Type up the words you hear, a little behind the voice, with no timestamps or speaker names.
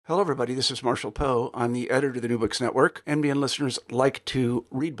Hello, everybody. This is Marshall Poe. I'm the editor of the New Books Network. NBN listeners like to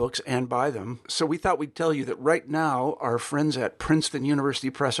read books and buy them. So we thought we'd tell you that right now, our friends at Princeton University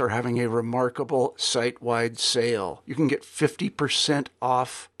Press are having a remarkable site-wide sale. You can get 50%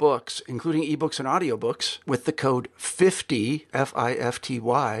 off books, including ebooks and audiobooks, with the code 50,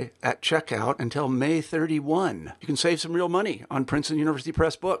 F-I-F-T-Y, at checkout until May 31. You can save some real money on Princeton University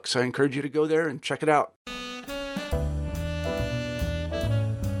Press books. I encourage you to go there and check it out.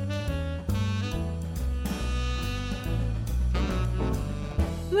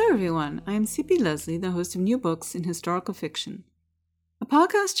 Hello everyone, I am C.P. Leslie, the host of New Books in Historical Fiction, a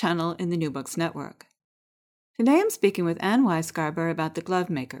podcast channel in the New Books Network. Today I'm speaking with Anne Weisgarber about The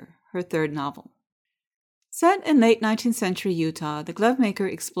Glovemaker, her third novel. Set in late 19th century Utah, The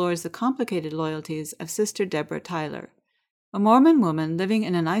Glovemaker explores the complicated loyalties of Sister Deborah Tyler, a Mormon woman living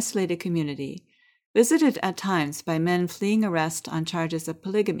in an isolated community, visited at times by men fleeing arrest on charges of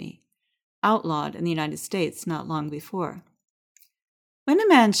polygamy, outlawed in the United States not long before. When a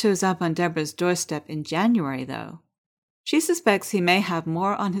man shows up on Deborah's doorstep in January, though, she suspects he may have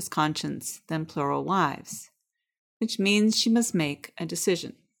more on his conscience than plural wives, which means she must make a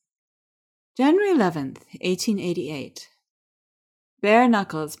decision. January 11th, 1888. Bare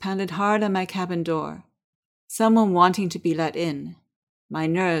knuckles pounded hard on my cabin door. Someone wanting to be let in. My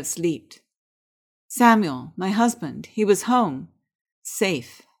nerves leaped. Samuel, my husband, he was home.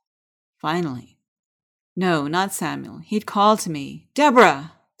 Safe. Finally. No, not Samuel. He'd called to me,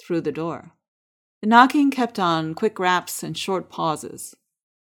 "Deborah!" through the door. The knocking kept on, quick raps and short pauses.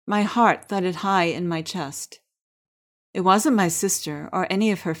 My heart thudded high in my chest. It wasn't my sister or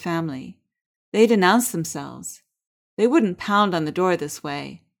any of her family. They'd announced themselves. They wouldn't pound on the door this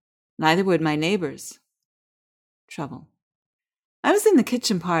way. Neither would my neighbors. Trouble. I was in the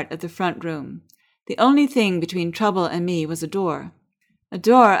kitchen part of the front room. The only thing between Trouble and me was a door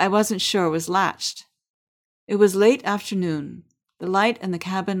I wasn't sure was latched. It was late afternoon. The light in the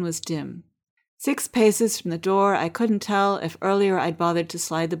cabin was dim. 6 paces from the door, I couldn't tell if earlier I'd bothered to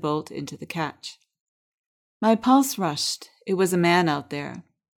slide the bolt into the catch. My pulse rushed. It was a man out there.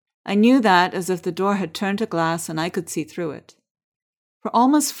 I knew that as if the door had turned to glass and I could see through it. For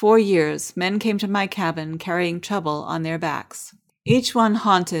almost 4 years, men came to my cabin carrying Trouble on their backs, each one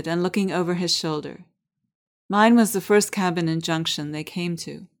haunted and looking over his shoulder. Mine was the first cabin in Junction they came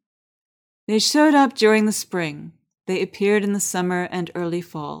to. They showed up during the spring. They appeared in the summer and early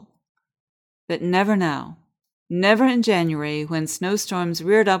fall. But never now. Never in January, when snowstorms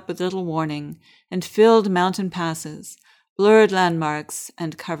reared up with little warning and filled mountain passes, blurred landmarks,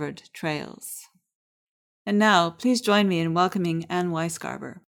 and covered trails. And now, please join me in welcoming Anne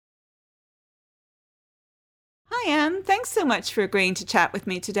Weisgarber. Hi, Anne. Thanks so much for agreeing to chat with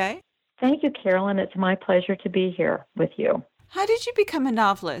me today. Thank you, Carolyn. It's my pleasure to be here with you. How did you become a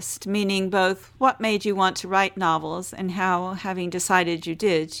novelist? Meaning both what made you want to write novels and how, having decided you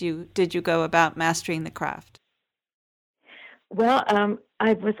did you go about mastering the craft? Well,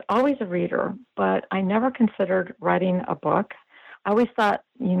 I was always a reader, but I never considered writing a book. I always thought,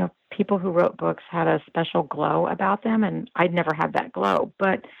 people who wrote books had a special glow about them, and I'd never had that glow.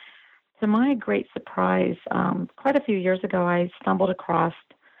 But to my great surprise, quite a few years ago, I stumbled across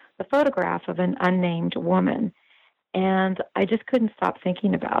the photograph of an unnamed woman. And I just couldn't stop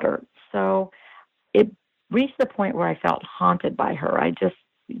thinking about her. So it reached the point where I felt haunted by her. I just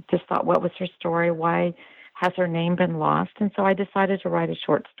thought, what was her story? Why has her name been lost? And so I decided to write a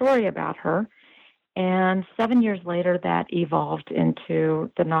short story about her. And 7 years later, that evolved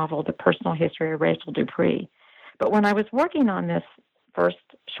into the novel, The Personal History of Rachel Dupree. But when I was working on this first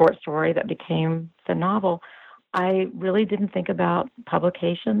short story that became the novel, I really didn't think about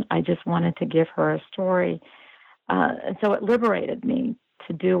publication. I just wanted to give her a story. And so it liberated me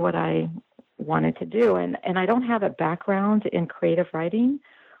to do what I wanted to do. And I don't have a background in creative writing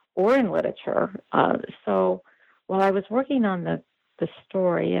or in literature. So while I was working on the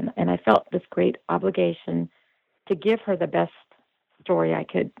story, and I felt this great obligation to give her the best story I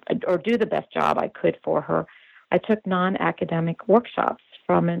could, or do the best job I could for her, I took non-academic workshops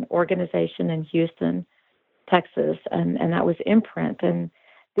from an organization in Houston, Texas, and that was Imprint. And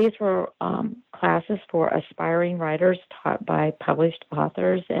these were classes for aspiring writers taught by published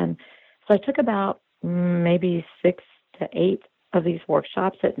authors. And so I took about maybe 6 to 8 of these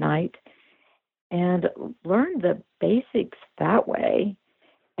workshops at night and learned the basics that way.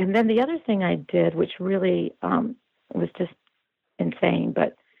 And then the other thing I did, which really was just insane,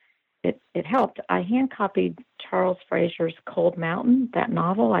 but it helped, I hand copied Charles Frazier's Cold Mountain, that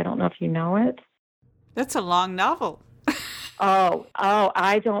novel. I don't know if you know it. That's a long novel.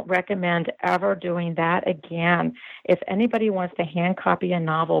 I don't recommend ever doing that again. If anybody wants to hand copy a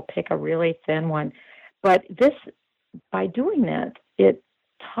novel, pick a really thin one. But this, by doing it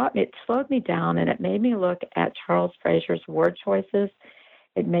slowed me down, and it made me look at Charles Fraser's word choices.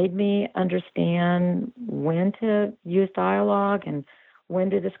 It made me understand when to use dialogue and when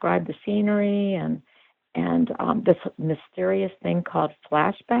to describe the scenery and this mysterious thing called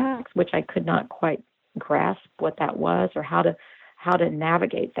flashbacks, which I could not quite grasp what that was or how to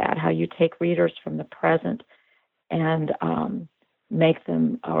navigate that. How you take readers from the present and make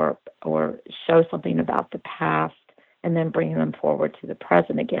them or show something about the past and then bring them forward to the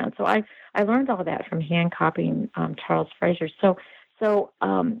present again. So I learned all that from hand copying Charles Fraser. So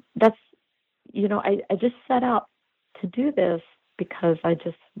that's, I just set out to do this because I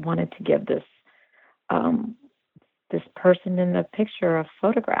just wanted to give this person in the picture a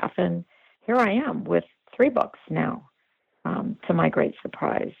photograph. And here I am with 3 books now, to my great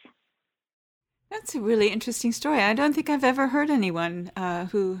surprise. That's a really interesting story. I don't think I've ever heard anyone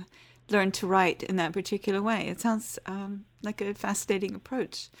who learned to write in that particular way. It sounds like a fascinating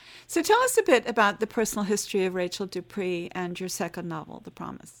approach. So tell us a bit about the personal history of Rachel Dupree and your second novel, The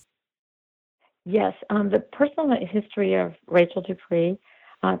Promise. Yes, the personal history of Rachel Dupree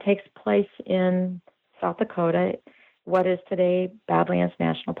takes place in South Dakota, what is today Badlands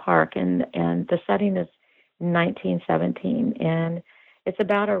National Park, and the setting is 1917, and it's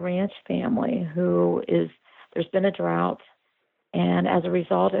about a ranch family there's been a drought, and as a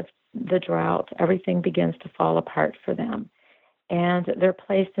result of the drought, everything begins to fall apart for them, and they're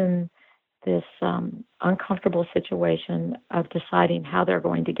placed in this uncomfortable situation of deciding how they're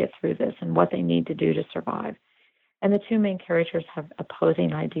going to get through this and what they need to do to survive. And the 2 main characters have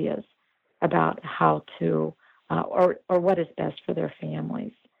opposing ideas about how to, or what is best for their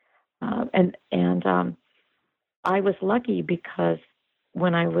families. And I was lucky because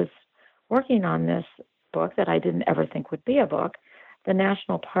when I was working on this book that I didn't ever think would be a book, the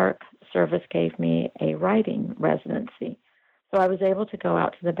National Park Service gave me a writing residency. So I was able to go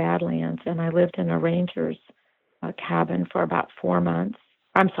out to the Badlands, and I lived in a ranger's cabin for about 4 months.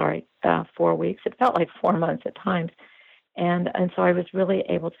 4 weeks. It felt like 4 months at times. And so I was really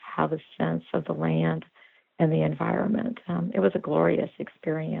able to have a sense of the land and the environment. It was a glorious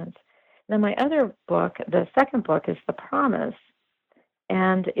experience. Then my other book, the second book, is The Promise,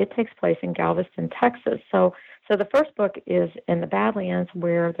 and it takes place in Galveston, Texas. So the first book is in the Badlands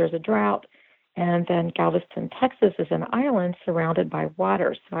where there's a drought, and then Galveston, Texas is an island surrounded by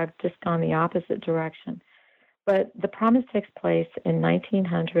water. So I've just gone the opposite direction. But The Promise takes place in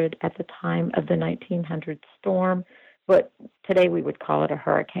 1900 at the time of the 1900 storm, but today we would call it a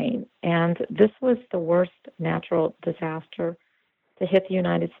hurricane. And this was the worst natural disaster to hit the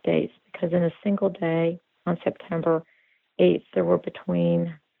United States because in a single day on September 8th, there were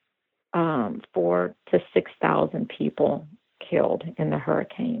between 4,000 to 6,000 people killed in the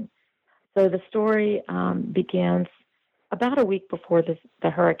hurricane. So the story begins about a week before the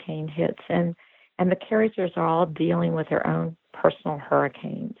hurricane hits, and the characters are all dealing with their own personal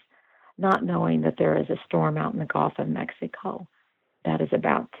hurricanes, not knowing that there is a storm out in the Gulf of Mexico that is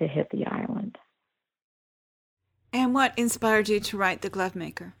about to hit the island. And what inspired you to write The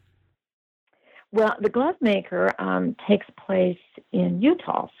Glovemaker? Well, The Glovemaker takes place in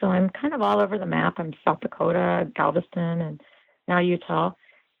Utah, so I'm kind of all over the map. I'm South Dakota, Galveston, and now Utah.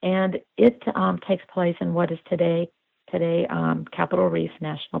 And it takes place in what is today Capitol Reef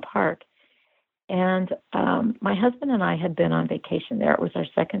National Park. And my husband and I had been on vacation there. It was our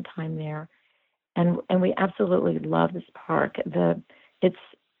second time there, and we absolutely love this park. The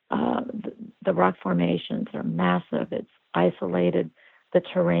rock formations are massive. It's isolated. The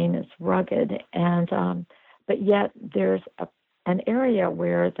terrain is rugged, and but yet there's an area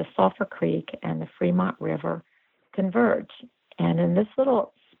where the Sulphur Creek and the Fremont River converge. And in this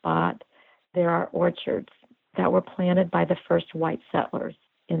little spot, there are orchards that were planted by the first white settlers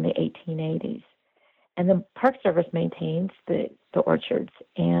in the 1880s. And the Park Service maintains the orchards.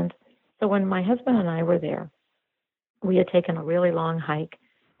 And so when my husband and I were there, we had taken a really long hike,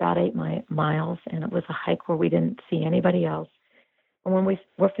 about 8 miles, and it was a hike where we didn't see anybody else. And when we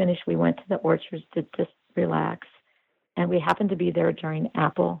were finished, we went to the orchards to just relax. And we happened to be there during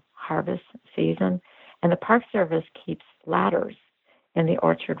apple harvest season. And the Park Service keeps ladders in the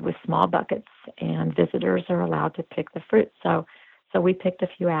orchard with small buckets, and visitors are allowed to pick the fruit. So we picked a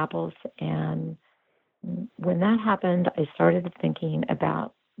few apples, and when that happened, I started thinking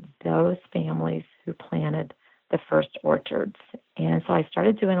about those families who planted the first orchards. And so I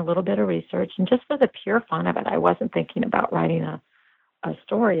started doing a little bit of research, and just for the pure fun of it, I wasn't thinking about writing a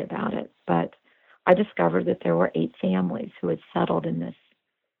story about it, but I discovered that there were 8 families who had settled in this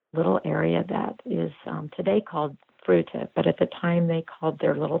little area that is today called Fruita, but at the time they called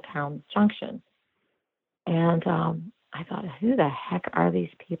their little town Junction. And I thought, who the heck are these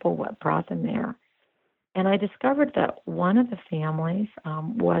people? What brought them there? And I discovered that one of the families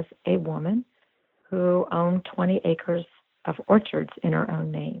was a woman who owned 20 acres of orchards in her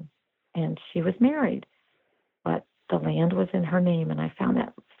own name. And she was married, but the land was in her name, and I found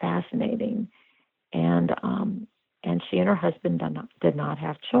that fascinating. And she and her husband did not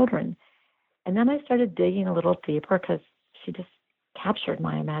have children. And then I started digging a little deeper because she just captured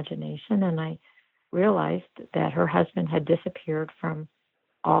my imagination, and I realized that her husband had disappeared from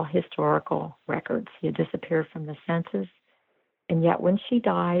all historical records. He had disappeared from the census, and yet when she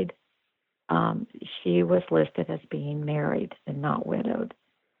died, she was listed as being married and not widowed.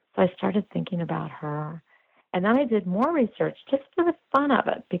 So I started thinking about her. And then I did more research just for the fun of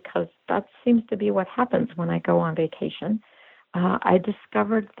it, because that seems to be what happens when I go on vacation. I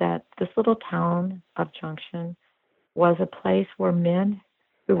discovered that this little town of Junction was a place where men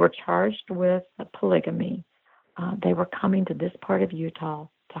who were charged with polygamy, they were coming to this part of Utah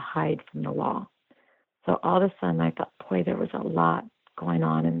to hide from the law. So all of a sudden I thought, boy, there was a lot going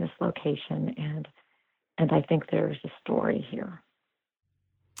on in this location, and I think there's a story here.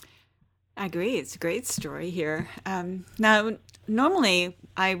 I agree. It's a great story here. Now, normally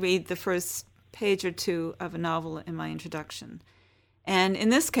I read the first page or two of a novel in my introduction. And in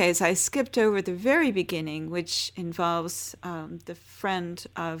this case, I skipped over the very beginning, which involves the friend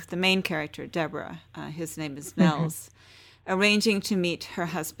of the main character, Deborah. His name is Nels, arranging to meet her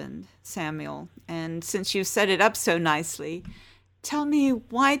husband, Samuel. And since you set it up so nicely, tell me,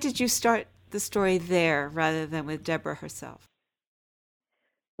 why did you start the story there rather than with Deborah herself?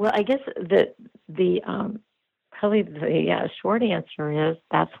 Well, I guess probably the short answer is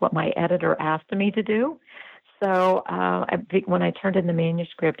that's what my editor asked me to do. So when I turned in the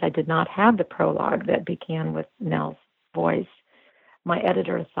manuscript, I did not have the prologue that began with Nell's voice. My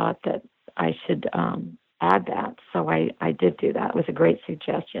editor thought that I should add that, so I did do that. It was a great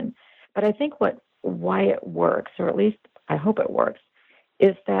suggestion. But I think why it works, or at least I hope it works,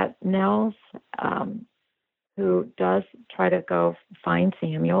 is that Nell's, who does try to go find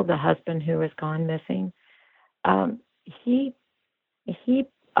Samuel, the husband who has gone missing, he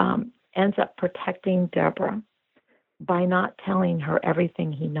ends up protecting Deborah by not telling her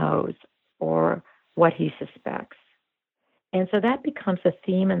everything he knows or what he suspects. And so that becomes a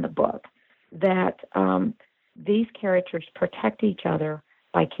theme in the book, that these characters protect each other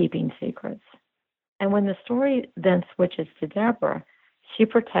by keeping secrets. And when the story then switches to Deborah, she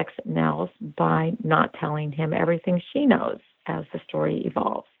protects Nels by not telling him everything she knows as the story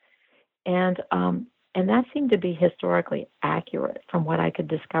evolves. And that seemed to be historically accurate from what I could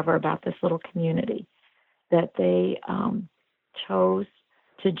discover about this little community, that they chose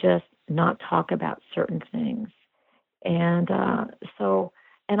to just not talk about certain things. And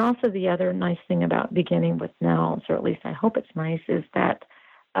and also the other nice thing about beginning with Nels, or at least I hope it's nice, is that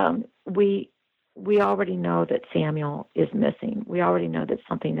we already know that Samuel is missing. We already know that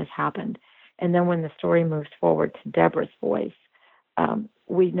something has happened. And then when the story moves forward to Deborah's voice,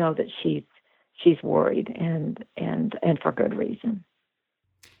 we know that she's worried, and for good reason.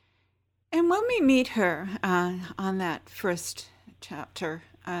 And when we meet her on that first chapter,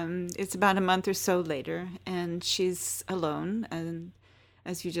 it's about a month or so later, and she's alone, and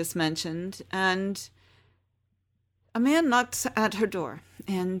as you just mentioned, and a man knocks at her door.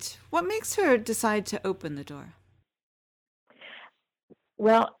 And what makes her decide to open the door?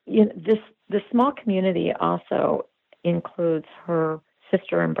 Well, this small community also includes her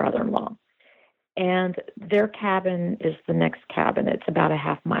sister and brother-in-law. And their cabin is the next cabin. It's about a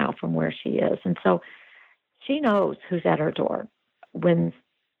half mile from where she is. And so she knows who's at her door when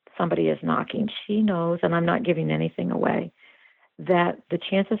somebody is knocking. She knows, and I'm not giving anything away, that the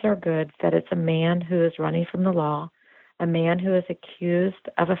chances are good that it's a man who is running from the law, a man who is accused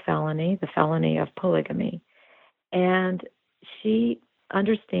of a felony, the felony of polygamy. And she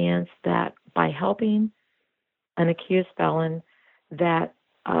understands that by helping an accused felon, that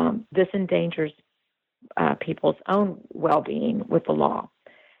this endangers people's own well-being with the law.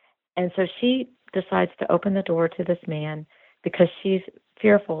 And so she decides to open the door to this man because she's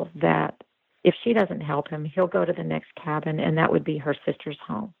fearful that if she doesn't help him, he'll go to the next cabin, and that would be her sister's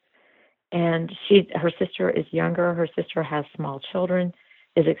home. And her sister is younger. Her sister has small children,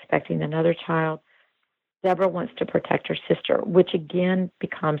 is expecting another child. Deborah wants to protect her sister, which again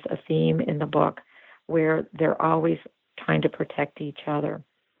becomes a theme in the book, where they're always trying to protect each other.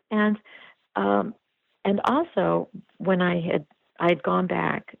 And also, when I had gone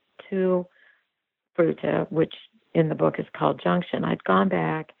back to Fruta, which in the book is called Junction, I'd gone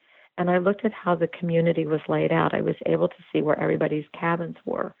back and I looked at how the community was laid out. I was able to see where everybody's cabins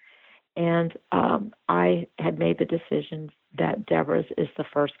were. And I had made the decision that Deborah's is the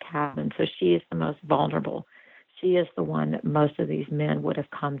first cabin, so she is the most vulnerable. She is the one that most of these men would have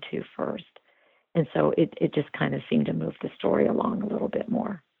come to first. And so it just kind of seemed to move the story along a little bit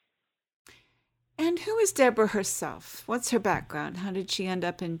more. And who is Deborah herself? What's her background? How did she end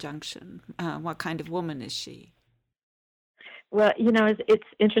up in Junction? What kind of woman is she? Well, it's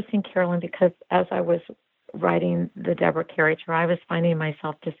interesting, Carolyn, because as I was writing the Deborah character, I was finding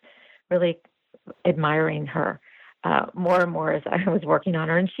myself just really admiring her more and more as I was working on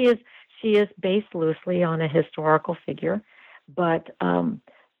her. And she is based loosely on a historical figure, but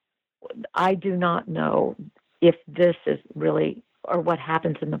I do not know if this is really, or what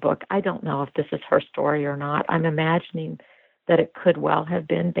happens in the book. I don't know if this is her story or not. I'm imagining that it could well have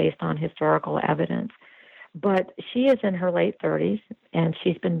been based on historical evidence. But she is in her late 30s, and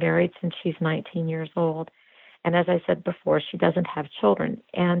she's been married since she's 19 years old. And as I said before, she doesn't have children.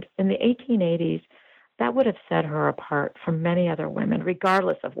 And in the 1880s, that would have set her apart from many other women,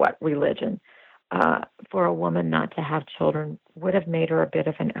 regardless of what religion. For a woman not to have children would have made her a bit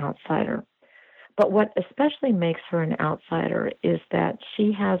of an outsider. But what especially makes her an outsider is that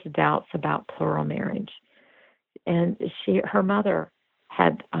she has doubts about plural marriage. And her mother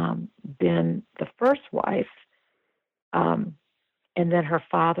had been the first wife, and then her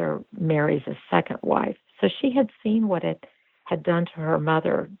father marries a second wife. So she had seen what it had done to her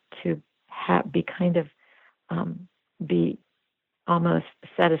mother to be almost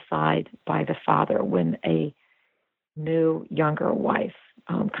set aside by the father when a new younger wife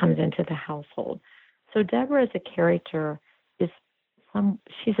comes into the household. So Deborah as a character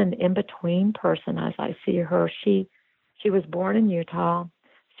she's an in-between person as I see her. She was born in Utah.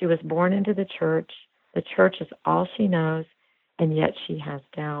 She was born into the church. The church is all she knows, and yet she has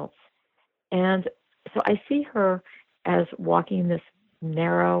doubts. And so I see her as walking this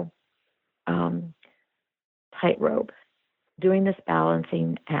narrow tightrope, doing this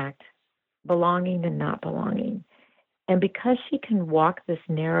balancing act, belonging and not belonging. And because she can walk this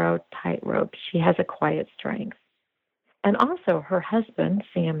narrow tightrope, she has a quiet strength. And also her husband,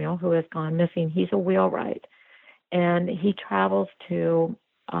 Samuel, who has gone missing, he's a wheelwright. And he travels to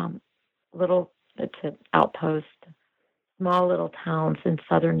outposts, small little towns in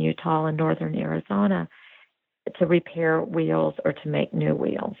southern Utah and northern Arizona to repair wheels or to make new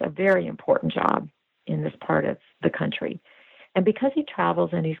wheels, a very important job in this part of the country. And because he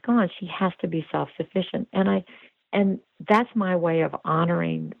travels and he's gone, she has to be self-sufficient. And that's my way of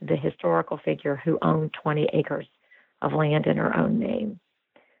honoring the historical figure who owned 20 acres of land in her own name.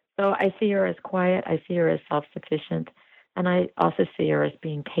 So I see her as quiet, I see her as self-sufficient, and I also see her as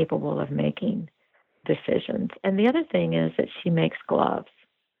being capable of making decisions. And the other thing is that she makes gloves,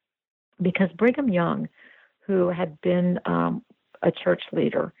 because Brigham Young, who had been a church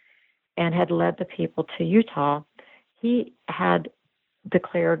leader and had led the people to Utah, he had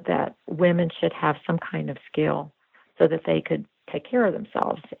declared that women should have some kind of skill so that they could take care of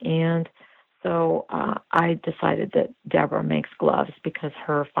themselves. And so I decided that Deborah makes gloves because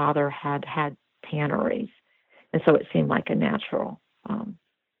her father had tanneries. And so it seemed like a natural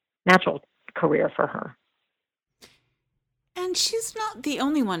career for her. And she's not the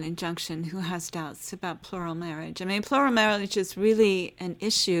only one in Junction who has doubts about plural marriage. I mean, plural marriage is really an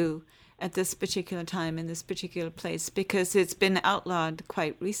issue at this particular time in this particular place because it's been outlawed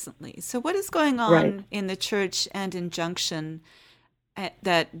quite recently. So what is going on in the church and in Junction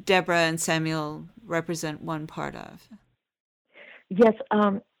that Deborah and Samuel represent one part of? Yes.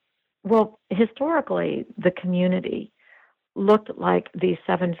 Well, historically, the community looked like these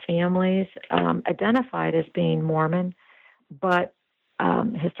 7 families identified as being Mormon, but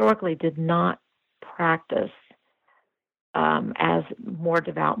historically did not practice as more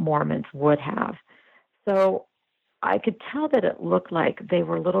devout Mormons would have. So I could tell that it looked like they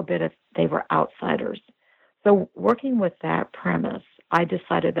were outsiders. So working with that premise, I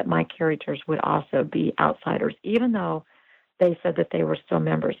decided that my characters would also be outsiders, even though they said that they were still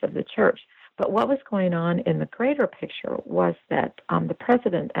members of the church. But what was going on in the greater picture was that the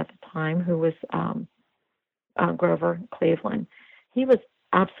president at the time, who was Grover Cleveland, he was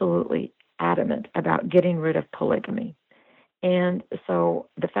absolutely adamant about getting rid of polygamy. And so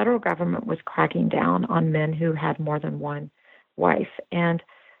the federal government was cracking down on men who had more than one wife. And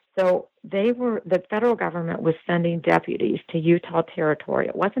so the federal government was sending deputies to Utah Territory.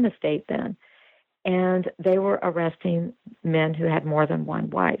 It wasn't a state then. And they were arresting men who had more than one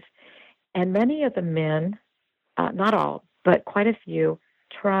wife. And many of the men, not all, but quite a few,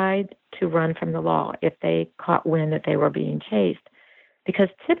 tried to run from the law if they caught wind that they were being chased. Because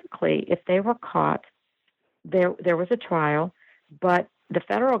typically, if they were caught, there was a trial, but the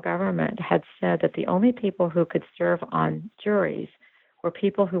federal government had said that the only people who could serve on juries were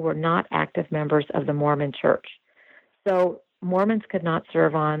people who were not active members of the Mormon Church. So Mormons could not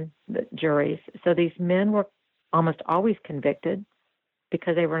serve on the juries. So these men were almost always convicted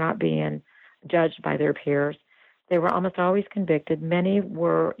because they were not being judged by their peers. They were almost always convicted. Many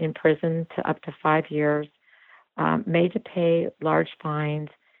were in prison to up to 5 years, made to pay large fines,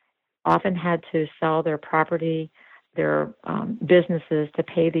 often had to sell their property, their businesses to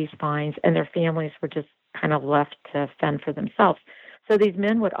pay these fines, and their families were just kind of left to fend for themselves. So these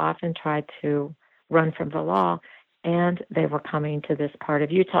men would often try to run from the law, and they were coming to this part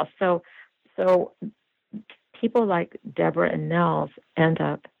of Utah. So people like Deborah and Nels end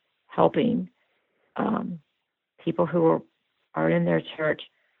up helping people who are in their church,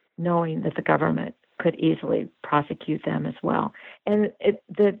 knowing that the government could easily prosecute them as well. And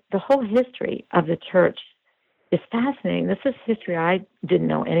the whole history of the church is fascinating. This is history I didn't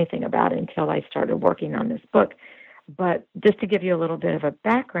know anything about until I started working on this book. But just to give you a little bit of a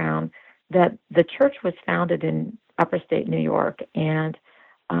background, that the church was founded in upper state New York, and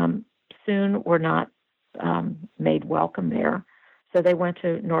soon were not made welcome there. So they went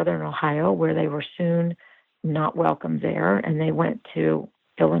to northern Ohio, where they were soon not welcome there, and they went to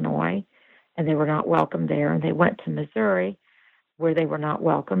Illinois, and they were not welcomed there, and they went to Missouri, where they were not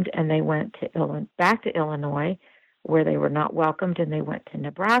welcomed, and they went to back to Illinois, where they were not welcomed, and they went to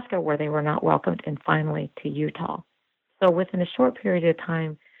Nebraska, where they were not welcomed, and finally to Utah. So within a short period of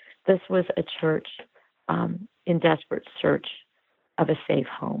time, this was a church in desperate search of a safe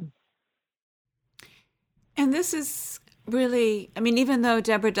home. And this is really, I mean, even though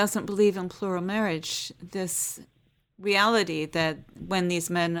Deborah doesn't believe in plural marriage, this reality that when these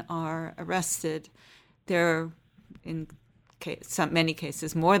men are arrested, they're in many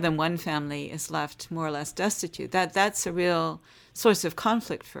cases, more than one family is left more or less destitute. That's a real source of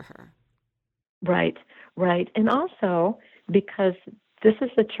conflict for her. Right. And also, because this is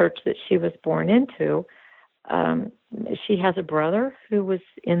the church that she was born into, she has a brother who was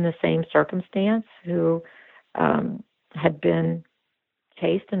in the same circumstance, who had been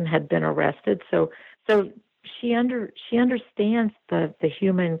chased and had been arrested. So she understands the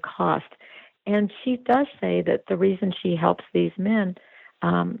human cost. And she does say that the reason she helps these men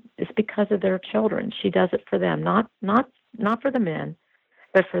is because of their children. She does it for them, not for the men,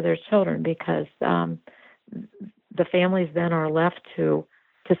 but for their children, because the families then are left to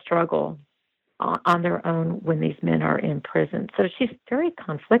struggle on their own when these men are in prison. So she's very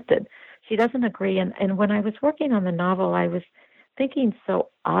conflicted. She doesn't agree. And when I was working on the novel, I was thinking so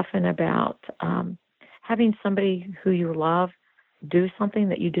often about having somebody who you love do something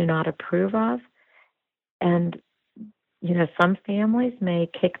that you do not approve of. And, some families may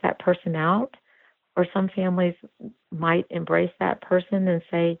kick that person out, or some families might embrace that person and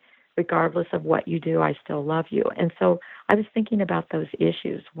say, regardless of what you do, I still love you. And so I was thinking about those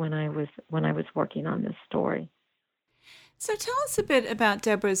issues when I was working on this story. So tell us a bit about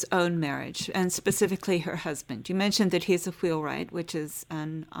Deborah's own marriage, and specifically her husband. You mentioned that he's a wheelwright, which is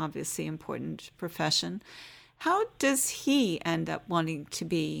an obviously important profession. How does he end up wanting to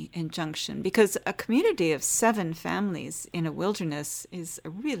be in Junction? Because a community of 7 families in a wilderness is a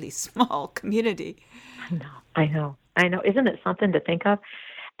really small community. I know. Isn't it something to think of?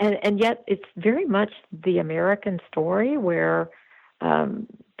 And yet it's very much the American story where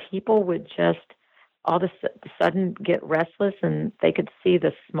people would just all of a sudden get restless, and they could see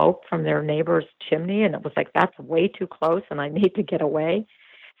the smoke from their neighbor's chimney, and it was like, that's way too close and I need to get away.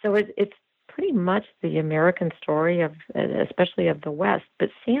 So it's pretty much the American story of, especially of the West. But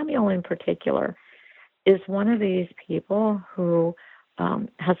Samuel in particular is one of these people who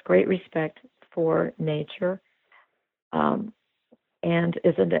has great respect for nature, and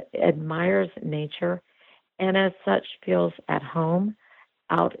admires nature, and as such feels at home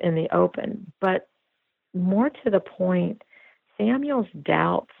out in the open. But more to the point, Samuel's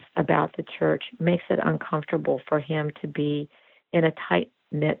doubts about the church makes it uncomfortable for him to be in a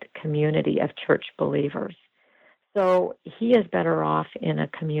tight-knit community of church believers. So he is better off in a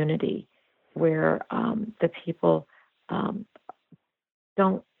community where the people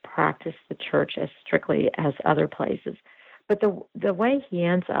don't practice the church as strictly as other places. But the way he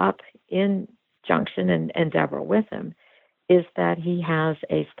ends up in Junction, and Deborah with him, is that he has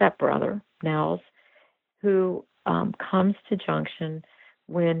a stepbrother, Nels, who comes to Junction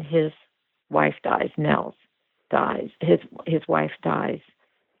when his wife dies. Nels dies. His wife dies.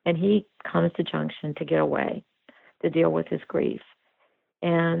 And he comes to Junction to get away, to deal with his grief.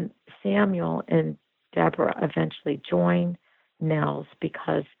 And Samuel and Deborah eventually join Nels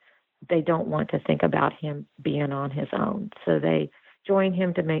because they don't want to think about him being on his own. So they join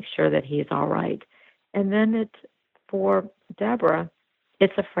him to make sure that he's all right. And then for Deborah,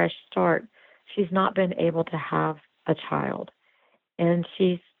 it's a fresh start. She's not been able to have a child. And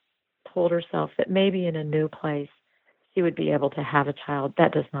she's told herself that maybe in a new place she would be able to have a child.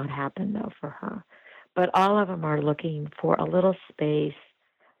 That does not happen, though, for her. But all of them are looking for a little space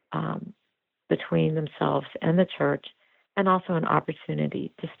between themselves and the church, and also an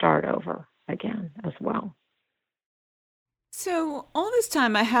opportunity to start over again as well. So all this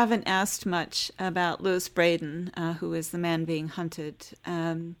time, I haven't asked much about Lewis Braden, who is the man being hunted.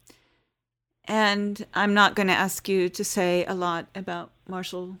 And I'm not going to ask you to say a lot about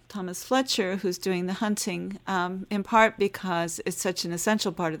Marshall Thomas Fletcher, who's doing the hunting, in part because it's such an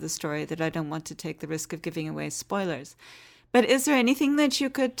essential part of the story that I don't want to take the risk of giving away spoilers. But is there anything that you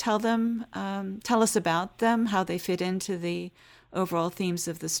could tell us about them, how they fit into the overall themes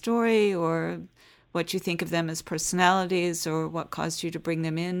of the story, or what you think of them as personalities, or what caused you to bring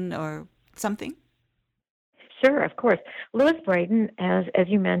them in, or something? Sure, of course. Lewis Braden, as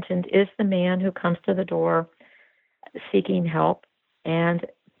you mentioned, is the man who comes to the door seeking help, and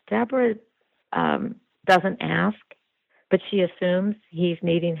Deborah doesn't ask, but she assumes he's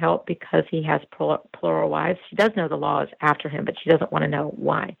needing help because he has plural wives. She does know the law is after him, but she doesn't want to know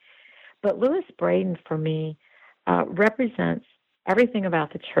why. But Lewis Braden, for me, represents everything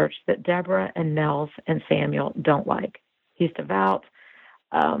about the church that Deborah and Nels and Samuel don't like. He's devout.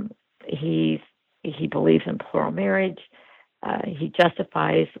 He believes in plural marriage. He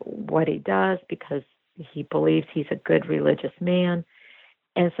justifies what he does because he believes he's a good religious man.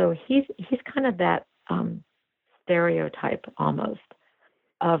 And so he's kind of that stereotype almost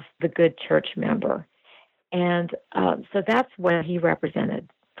of the good church member. And so that's what he represented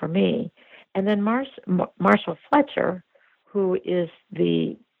for me. And then Marshall Fletcher, who is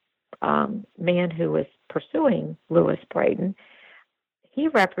the man who is pursuing Lewis Braden, he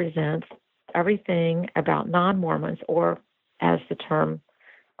represents everything about non-Mormons, or as the term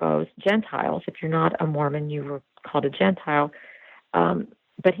goes, Gentiles. If you're not a Mormon, you were called a Gentile.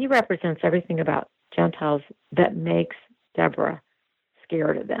 But he represents everything about Gentiles that makes Deborah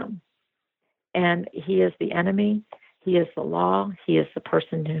scared of them. And he is the enemy. He is the law. He is the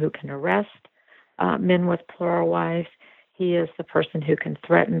person who can arrest men with plural wives. He is the person who can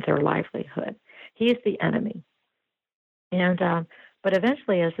threaten their livelihood. He is the enemy. And but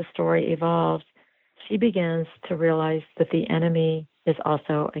eventually, as the story evolves, she begins to realize that the enemy is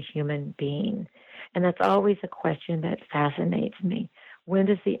also a human being. And that's always a question that fascinates me. When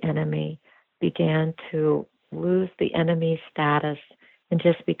does the enemy begin to lose the enemy status and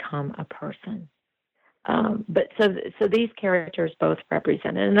just become a person? But so these characters both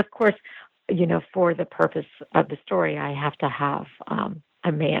represent it. And of course, for the purpose of the story, I have to have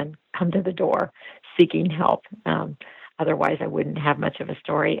a man come to the door seeking help. Otherwise, I wouldn't have much of a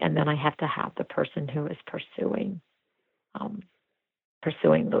story. And then I have to have the person who is pursuing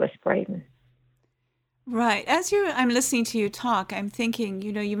Lewis Braden. Right. I'm listening to you talk, I'm thinking,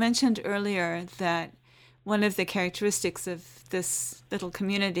 you mentioned earlier that one of the characteristics of this little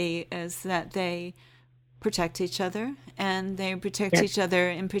community is that they protect each other, and they protect each other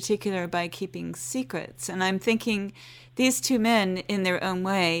in particular by keeping secrets. And I'm thinking these two men, in their own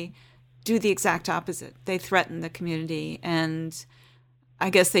way, do the exact opposite. They threaten the community, and I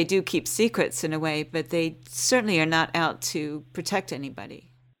guess they do keep secrets in a way, but they certainly are not out to protect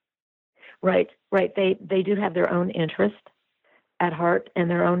anybody. Right. They do have their own interest at heart, and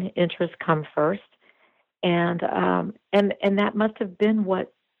their own interests come first. And that must have been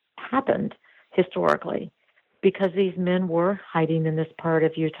what happened historically, because these men were hiding in this part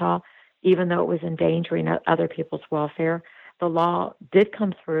of Utah, even though it was endangering other people's welfare. The law did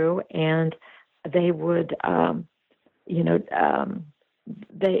come through, and they would,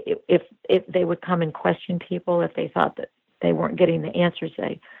 if they would come and question people if they thought that they weren't getting the answers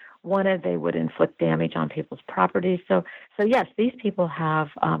they wanted, they would inflict damage on people's property. So yes, these people have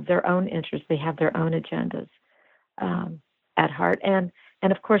their own interests. They have their own agendas at heart, and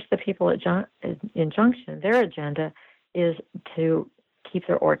of course, the people in Junction, their agenda is to keep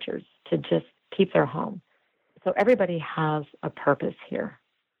their orchards, to just keep their home. So everybody has a purpose here.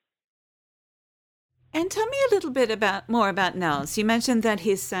 And tell me a little bit more about Nels. You mentioned that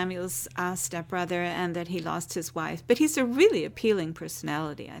he's Samuel's stepbrother and that he lost his wife, but he's a really appealing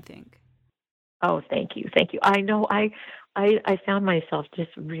personality, I think. Oh, thank you. I know I found myself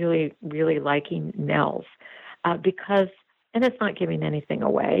just really, really liking Nels because, and it's not giving anything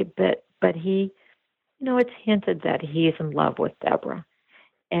away, but he, it's hinted that he's in love with Deborah.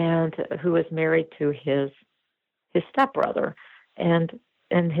 and who is married to his stepbrother, and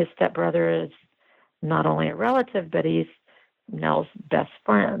his stepbrother is not only a relative, but he's Nell's best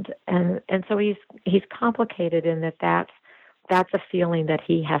friend, and so he's complicated in that's a feeling that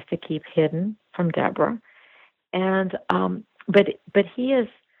he has to keep hidden from Deborah, and but he is,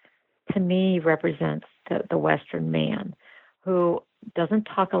 to me, represents the Western man who doesn't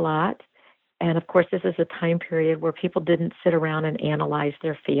talk a lot. And of course, this is a time period where people didn't sit around and analyze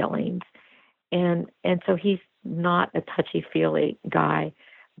their feelings. And so he's not a touchy-feely guy,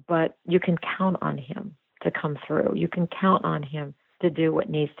 but you can count on him to come through. You can count on him to do what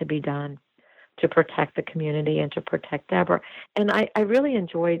needs to be done to protect the community and to protect Deborah. And I really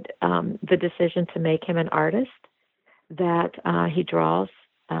enjoyed the decision to make him an artist, that he draws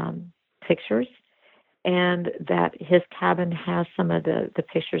pictures, and that his cabin has some of the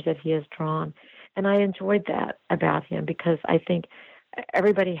pictures that he has drawn. And I enjoyed that about him, because I think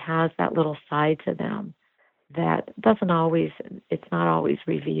everybody has that little side to them that it's not always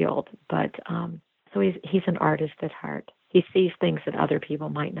revealed. But so he's an artist at heart. He sees things that other people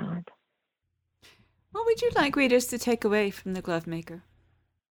might not. What would you like readers to take away from The Glovemaker?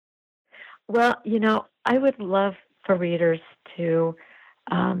 Well, I would love for readers to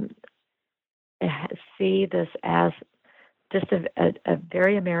see this as just a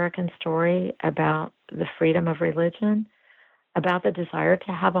very American story about the freedom of religion, about the desire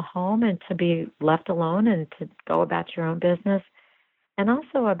to have a home and to be left alone and to go about your own business, and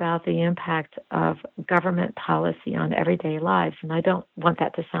also about the impact of government policy on everyday lives. And I don't want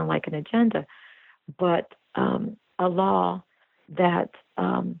that to sound like an agenda, but a law that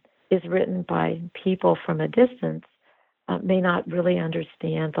is written by people from a distance may not really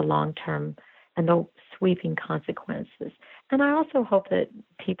understand the long-term and the sweeping consequences. And I also hope that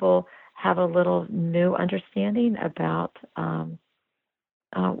people have a little new understanding about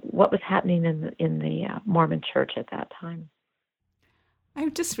what was happening in the Mormon Church at that time. I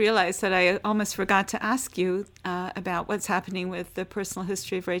just realized that I almost forgot to ask you about what's happening with the personal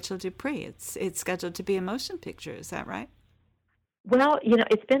history of Rachel Dupree. It's scheduled to be a motion picture. Is that right? Well,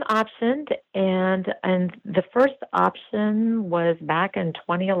 it's been optioned, and the first option was back in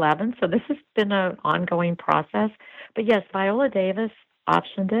 2011, so this has been an ongoing process. But yes, Viola Davis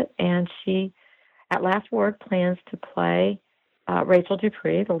optioned it, and she, at last word, plans to play Rachel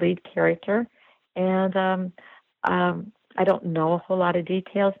Dupree, the lead character. And I don't know a whole lot of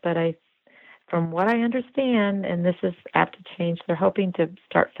details, but from what I understand, and this is apt to change, they're hoping to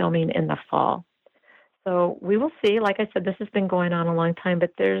start filming in the fall. So we will see. Like I said, this has been going on a long time,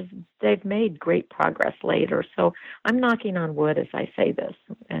 but they've made great progress later. So I'm knocking on wood as I say this,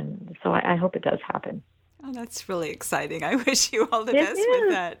 and so I hope it does happen. Oh, that's really exciting. I wish you all the best with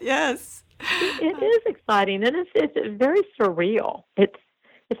that. Yes. It is exciting, and it's very surreal. It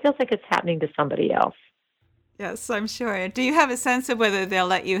feels like it's happening to somebody else. Yes, I'm sure. Do you have a sense of whether they'll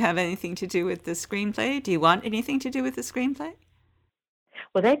let you have anything to do with the screenplay? Do you want anything to do with the screenplay?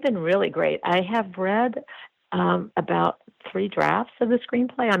 Well, they've been really great. I have read about 3 drafts of the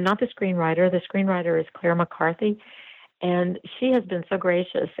screenplay. I'm not the screenwriter. The screenwriter is Claire McCarthy, and she has been so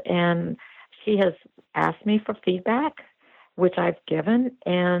gracious, and she has asked me for feedback, which I've given,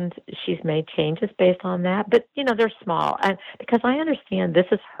 and she's made changes based on that. But, they're small, because I understand this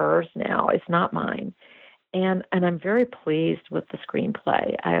is hers now. It's not mine. And I'm very pleased with the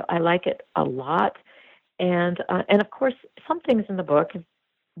screenplay. I like it a lot. And of course, some things in the book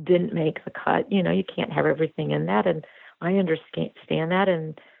didn't make the cut. You can't have everything in that, and I understand that.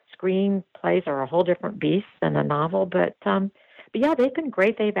 And screenplays are a whole different beast than a novel. But yeah, they've been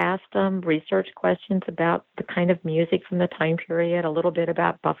great. They've asked research questions about the kind of music from the time period, a little bit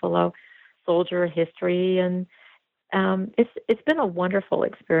about Buffalo Soldier history, and it's been a wonderful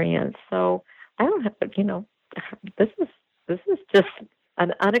experience. So I don't have, this is just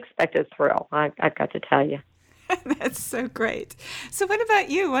an unexpected thrill. I've got to tell you. That's so great. So what about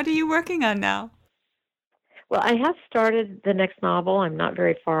you? What are you working on now? Well, I have started the next novel. I'm not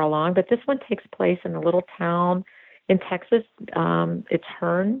very far along, but this one takes place in a little town in Texas. It's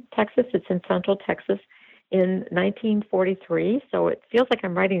Hearne, Texas. It's in central Texas in 1943. So it feels like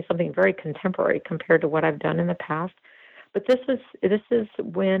I'm writing something very contemporary compared to what I've done in the past. But this is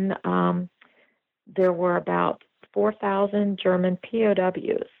when there were about 4,000 German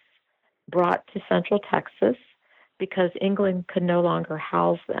POWs brought to central Texas because England could no longer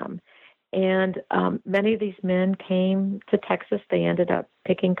house them. And many of these men came to Texas. They ended up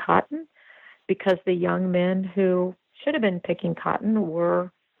picking cotton because the young men who should have been picking cotton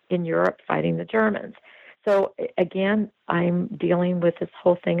were in Europe fighting the Germans. So again, I'm dealing with this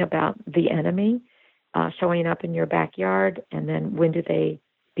whole thing about the enemy showing up in your backyard, and then when do they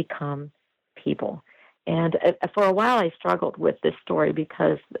become people. And for a while, I struggled with this story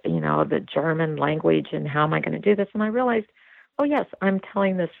because, the German language and how am I going to do this? And I realized, oh, yes, I'm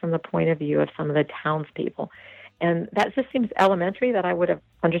telling this from the point of view of some of the townspeople. And that just seems elementary that I would have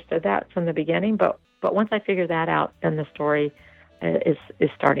understood that from the beginning. But once I figured that out, then the story is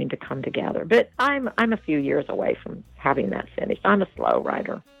starting to come together. But I'm a few years away from having that finished. I'm a slow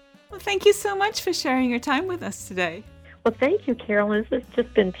writer. Well, thank you so much for sharing your time with us today. Well, thank you, Carolyn. This has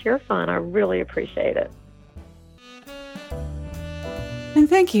just been pure fun. I really appreciate it. And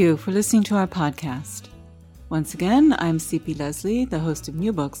thank you for listening to our podcast. Once again, I'm C.P. Leslie, the host of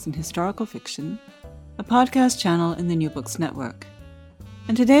New Books in Historical Fiction, a podcast channel in the New Books Network.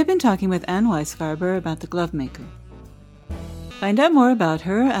 And today I've been talking with Anne Weisgarber about The Glovemaker. Find out more about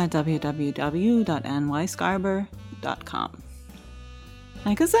her at www.anneweisgarber.com.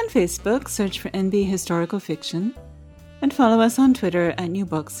 Like us on Facebook, search for NB Historical Fiction, and follow us on Twitter at New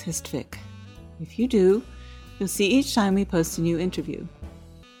Books HistFic. If you do, you'll see each time we post a new interview.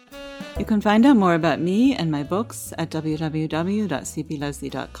 You can find out more about me and my books at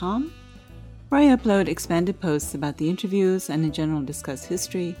www.cpleslie.com, where I upload expanded posts about the interviews and in general discuss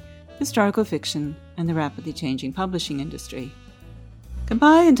history, historical fiction, and the rapidly changing publishing industry.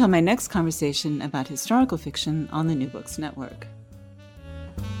 Goodbye until my next conversation about historical fiction on the New Books Network.